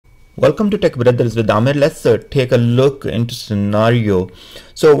Welcome to Tech Brothers with Amir. Let's take a look into scenario.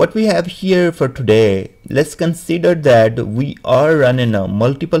 So what we have here for today, let's consider that we are running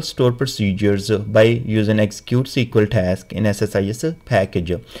multiple store procedures by using Execute SQL Task in SSIS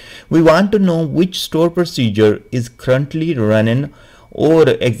Package. We want to know which store procedure is currently running or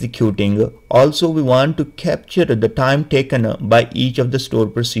executing. Also, we want to capture the time taken by each of the store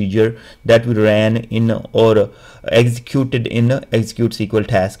procedure that we ran in or executed in Execute SQL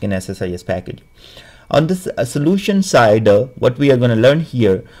Task in SSIS Package. On this solution side, what we are going to learn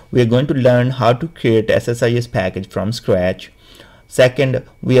here, we are going to learn how to create SSIS package from scratch. Second,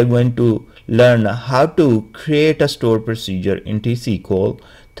 we are going to learn how to create a store procedure in TSQL.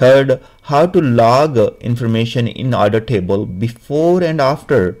 Third, how to log information in order table before and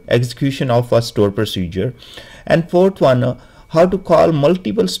after execution of a store procedure. And fourth one, how to call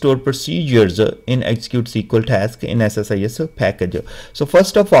multiple store procedures in Execute SQL Task in SSIS Package. So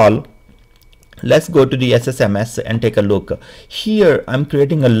first of all, let's go to the SSMS and take a look. Here I'm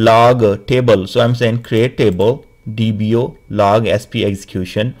creating a log table. So I'm saying create table dbo log sp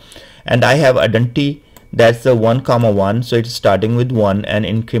execution, and I have identity that's the 1,1, so it's starting with 1 and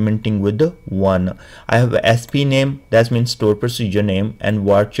incrementing with the 1. I have a sp name, that means store procedure name, and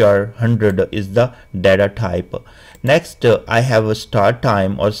varchar 100 is the data type. Next, I have a start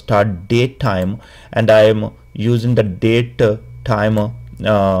time or start date time, and I am using the date time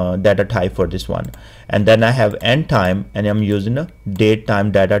data type for this one. And then I have end time, and I'm using a date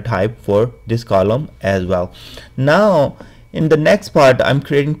time data type for this column as well. Now in the next part, I'm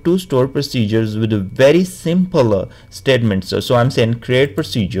creating two store procedures with a very simple statements. So I'm saying create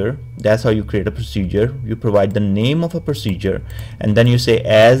procedure. That's how you create a procedure. You provide the name of a procedure, and then you say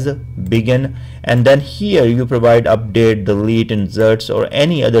as begin, and then here you provide update, delete, inserts, or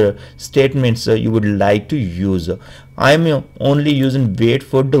any other statements you would like to use. I'm only using wait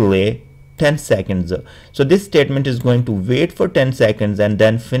for delay 10 seconds. So this statement is going to wait for 10 seconds and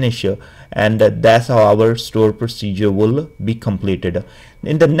then finish, and that's how our store procedure will be completed.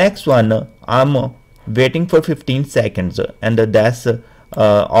 In the next one, I'm waiting for 15 seconds, and that's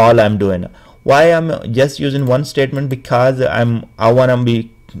all I'm doing. Why I'm just using one statement? Because I want to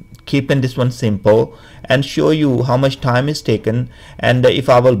be keeping this one simple and show you how much time is taken. And if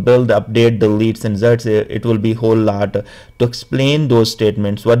I will build update, deletes, inserts, it will be a whole lot to explain those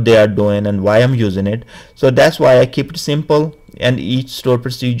statements, what they are doing and why I'm using it. So that's why I keep it simple. And each store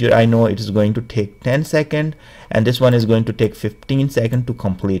procedure, I know it is going to take 10 seconds, and this one is going to take 15 seconds to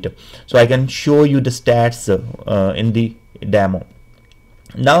complete. So I can show you the stats in the demo.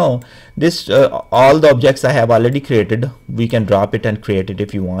 Now this all the objects I have already created, we can drop it and create it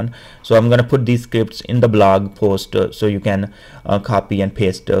if you want. So I'm gonna put these scripts in the blog post so you can copy and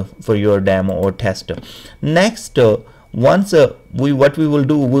paste for your demo or test. Next, once what we will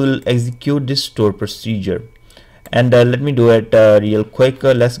do, we will execute this store procedure, and let me do it real quick.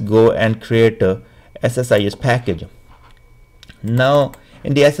 Let's go and create SSIS package. Now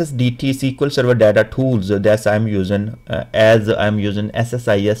in the SSDT SQL Server Data Tools, that's I'm using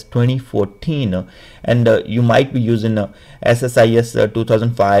SSIS 2014, and you might be using SSIS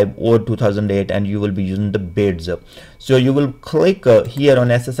 2005 or 2008, and you will be using the bids. So you will click here on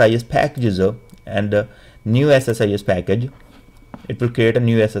SSIS packages and new SSIS package. It will create a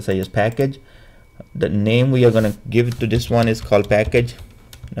new SSIS package. The name we are going to give it to this one is called package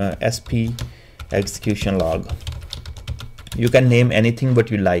sp execution log. You can name anything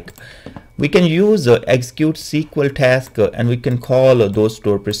but you like. We can use execute SQL task, and we can call those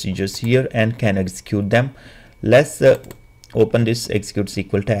store procedures here and can execute them. Let's open this execute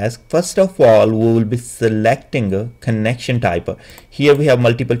SQL task. First of all, we will be selecting a connection type. Here we have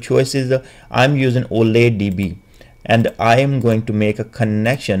multiple choices. I'm using OLEDB, and I am going to make a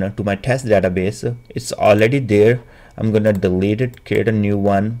connection to my test database. It's already there. I'm gonna delete it, create a new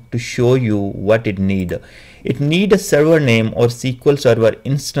one to show you what it need. It need a server name or SQL Server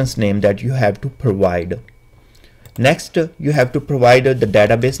instance name that you have to provide. Next, you have to provide the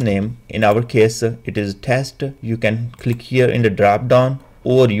database name. In our case, it is test. You can click here in the drop down,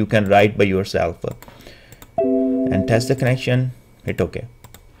 or you can write by yourself. And test the connection, hit OK.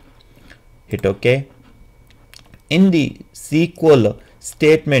 Hit OK. In the SQL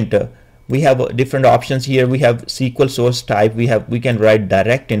statement, we have different options here. We have SQL source type. We can write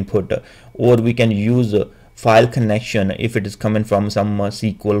direct input, or we can use file connection if it is coming from some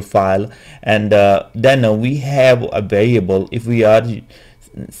SQL file. And then we have a variable if we are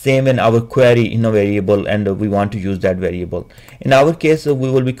saving our query in a variable and we want to use that variable. In our case, we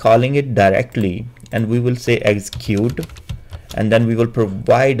will be calling it directly, and we will say execute, and then we will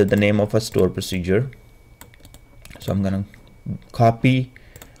provide the name of a store procedure. So I'm gonna copy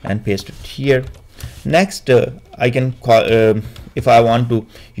and paste it here. Next, I can call, if I want to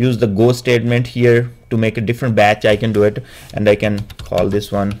use the go statement here to make a different batch, I can do it, and I can call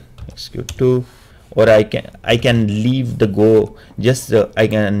this one execute 2, or I can leave the go, just I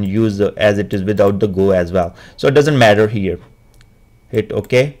can use as it is without the go as well. So it doesn't matter here. Hit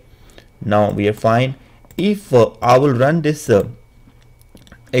OK. Now we are fine. If I will run this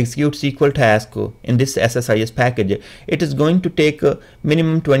Execute SQL Task in this SSIS package, it is going to take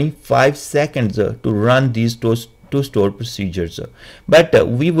minimum 25 seconds to run these two stored procedures. But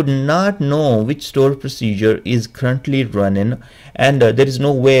we would not know which stored procedure is currently running, and there is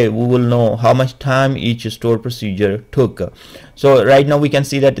no way we will know how much time each stored procedure took. So right now we can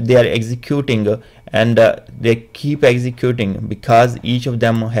see that they are executing, and they keep executing because each of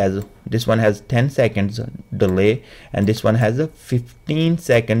them has, this one has 10 seconds delay and this one has a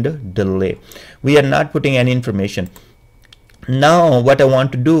 15-second delay. We are not putting any information. Now what I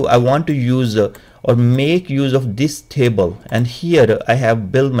want to do, I want to use or make use of this table, and here I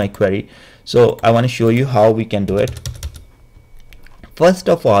have built my query. So I want to show you how we can do it. First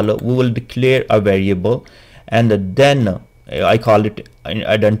of all, we will declare a variable, and then I call it an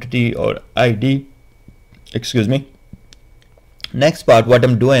identity or ID, excuse me. Next part, what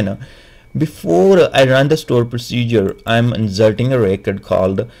I'm doing, before I run the store procedure, I'm inserting a record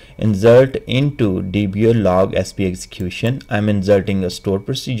called insert into dbo log sp execution. I'm inserting a store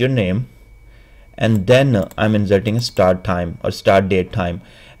procedure name, and then I'm inserting a start time or start date time,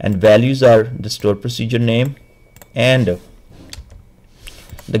 and values are the store procedure name and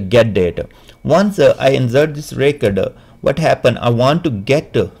the get date. Once I insert this record, what happened, I want to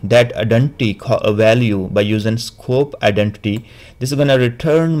get that identity value by using scope identity. This is going to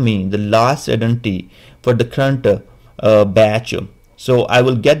return me the last identity for the current batch. So I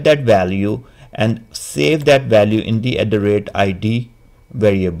will get that value and save that value in the @ID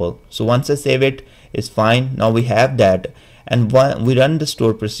variable. So once I save it, it's fine. Now we have that, and we run the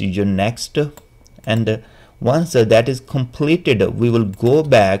store procedure next, and once that is completed, we will go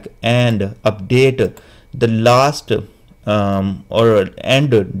back and update the last or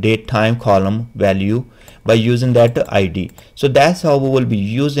end date time column value by using that ID. So that's how we will be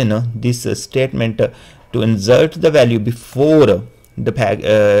using this statement to insert the value before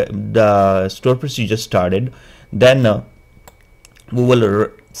the store procedure started. Then we will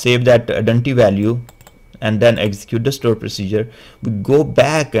save that identity value and then execute the store procedure. We go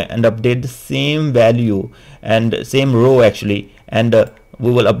back and update the same value and same row actually, and we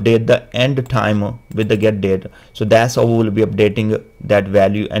will update the end time with the get date. So that's how we will be updating that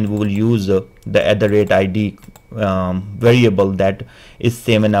value, and we will use the @ID variable that is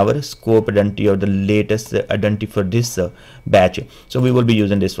same in our scope identity or the latest identity for this batch. So we will be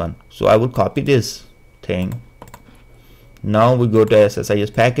using this one. So I will copy this thing. Now we go to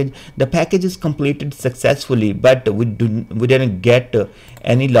SSIS package. The package is completed successfully, but we didn't get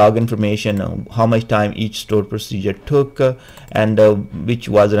any log information, how much time each stored procedure took, and which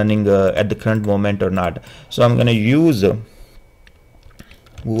was running at the current moment or not. So I'm going to use, we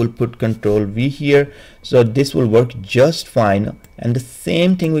will put Control V here. So this will work just fine, and the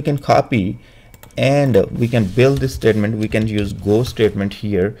same thing we can copy and we can build this statement. We can use go statement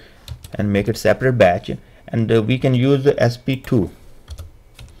here and make it separate batch. And we can use the sp2.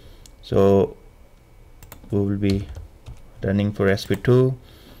 So we will be running for sp2.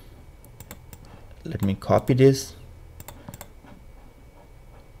 Let me copy this.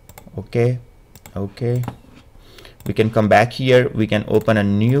 Okay. We can come back here. We can open a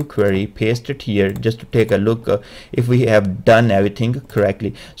new query, paste it here just to take a look if we have done everything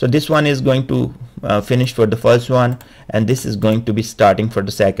correctly. So this one is going to finish for the first one, and this is going to be starting for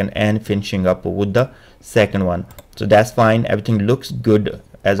the second and finishing up with the second one. So that's fine. Everything looks good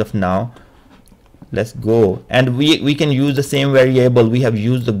as of now. Let's go, and we can use the same variable we have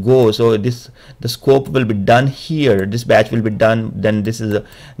used the go. So the scope will be done here, this batch will be done, then this is a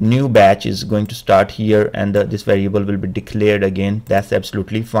new batch is going to start here, and this variable will be declared again. That's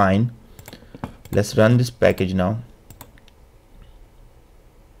absolutely fine. Let's run this package now.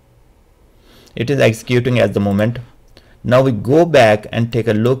 It is executing at the moment. Now we go back and take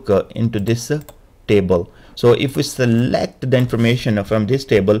a look into this table. So if we select the information from this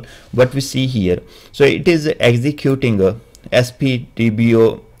table, what we see here, so it is executing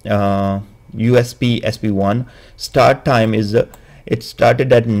spdbo usp sp1. Start time is it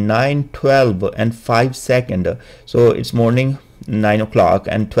started at 9:12 and 5 seconds. So it's morning 9 o'clock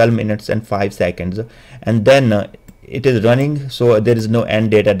and 12 minutes and 5 seconds, and then it is running, so there is no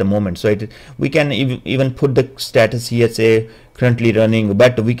end date at the moment. So we can even put the status here, say currently running,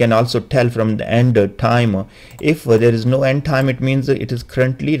 but we can also tell from the end time. If there is no end time, it means it is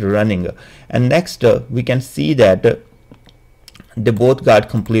currently running. And next we can see that they both got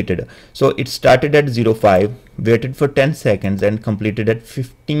completed. So it started at 05, waited for 10 seconds and completed at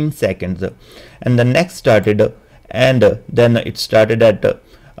 15 seconds, and the next started and then it started at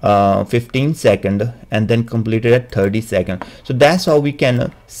 15 second and then completed at 30 second. So that's how we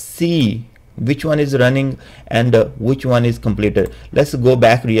can see which one is running and which one is completed. Let's go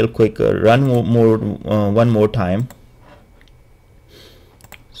back real quick, run one more time.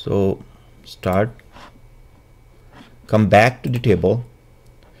 So start, come back to the table.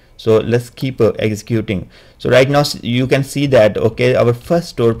 So let's keep executing. So right now you can see that, okay, our first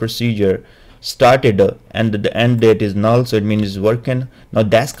store procedure started and the end date is null, so it means it's working. Now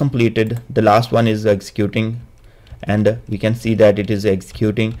that's completed. The last one is executing, and we can see that it is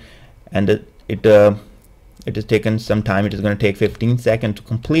executing, and it has taken some time. It is going to take 15 seconds to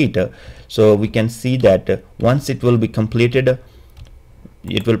complete. So we can see that once it will be completed,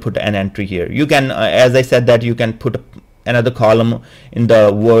 it will put an entry here. You can, as I said, that you can put another column in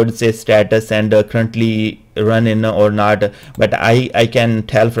the word, say status and currently run in or not, but I can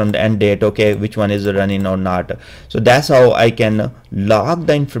tell from the end date, okay, which one is running or not. So that's how I can log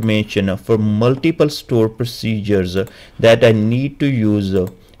the information for multiple store procedures that I need to use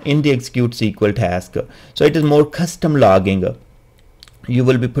in the Execute SQL task. So it is more custom logging. You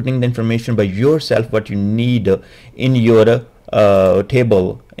will be putting the information by yourself what you need in your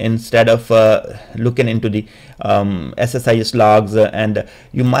table, instead of looking into the SSIS logs, and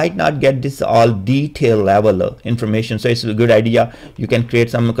you might not get this all detail level information. So it's a good idea. You can create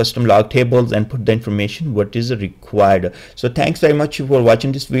some custom log tables and put the information what is required. So thanks very much for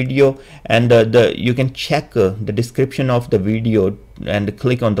watching this video, and you can check the description of the video and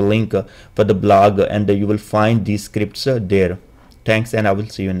click on the link for the blog, and you will find these scripts there. Thanks, and I will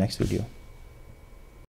see you in next video.